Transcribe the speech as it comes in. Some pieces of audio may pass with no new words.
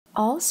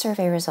All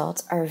survey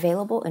results are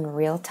available in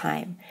real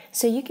time,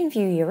 so you can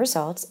view your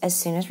results as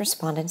soon as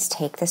respondents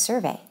take the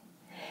survey.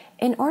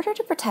 In order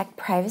to protect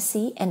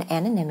privacy and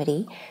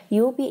anonymity,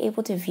 you will be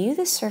able to view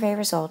the survey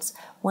results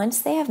once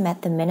they have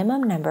met the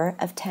minimum number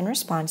of 10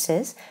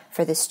 responses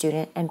for the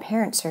student and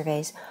parent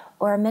surveys,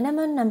 or a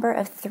minimum number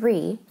of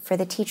 3 for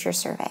the teacher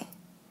survey.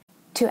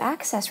 To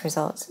access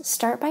results,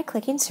 start by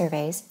clicking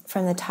Surveys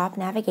from the top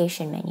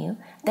navigation menu,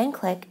 then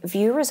click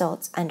View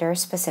Results under a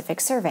specific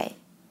survey.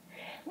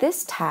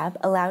 This tab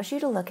allows you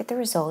to look at the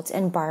results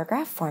in bar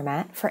graph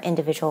format for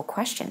individual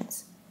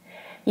questions.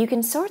 You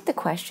can sort the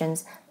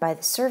questions by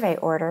the survey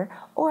order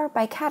or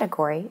by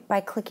category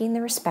by clicking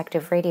the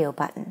respective radio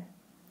button.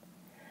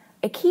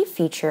 A key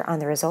feature on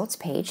the results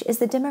page is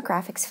the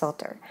demographics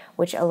filter,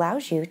 which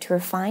allows you to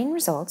refine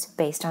results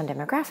based on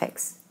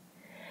demographics.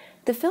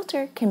 The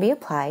filter can be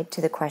applied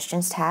to the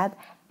Questions tab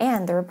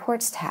and the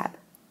Reports tab.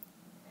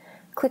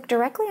 Click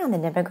directly on the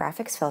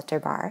demographics filter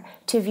bar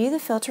to view the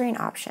filtering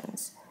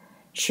options.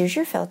 Choose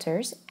your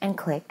filters and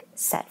click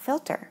Set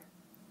Filter.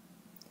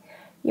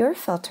 Your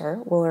filter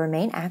will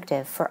remain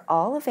active for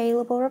all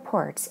available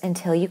reports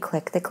until you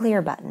click the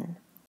Clear button.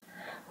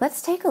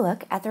 Let's take a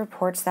look at the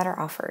reports that are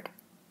offered.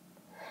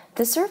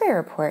 The survey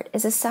report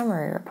is a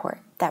summary report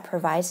that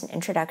provides an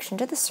introduction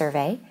to the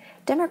survey,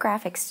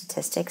 demographic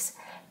statistics,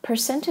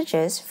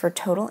 percentages for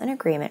total and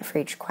agreement for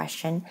each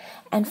question,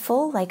 and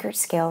full Likert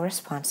scale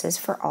responses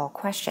for all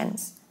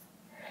questions.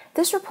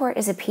 This report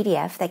is a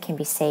PDF that can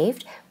be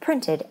saved,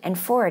 printed, and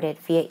forwarded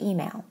via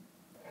email.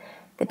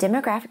 The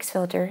demographics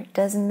filter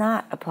does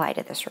not apply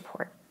to this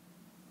report.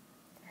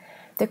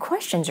 The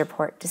questions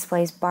report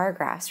displays bar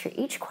graphs for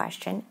each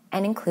question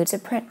and includes a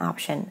print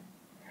option.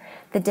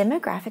 The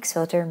demographics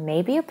filter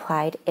may be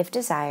applied if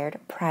desired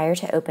prior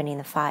to opening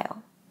the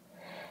file.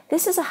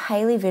 This is a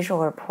highly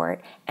visual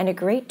report and a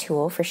great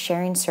tool for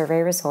sharing survey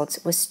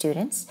results with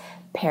students,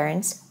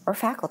 parents, or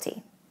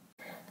faculty.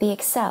 The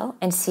Excel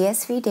and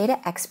CSV data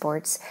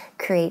exports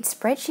create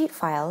spreadsheet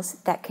files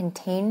that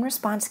contain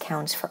response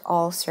counts for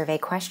all survey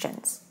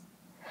questions.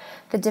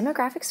 The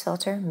demographics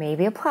filter may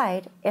be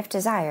applied, if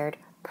desired,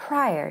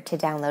 prior to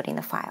downloading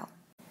the file.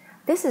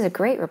 This is a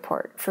great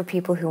report for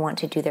people who want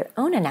to do their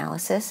own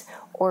analysis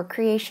or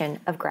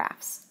creation of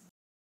graphs.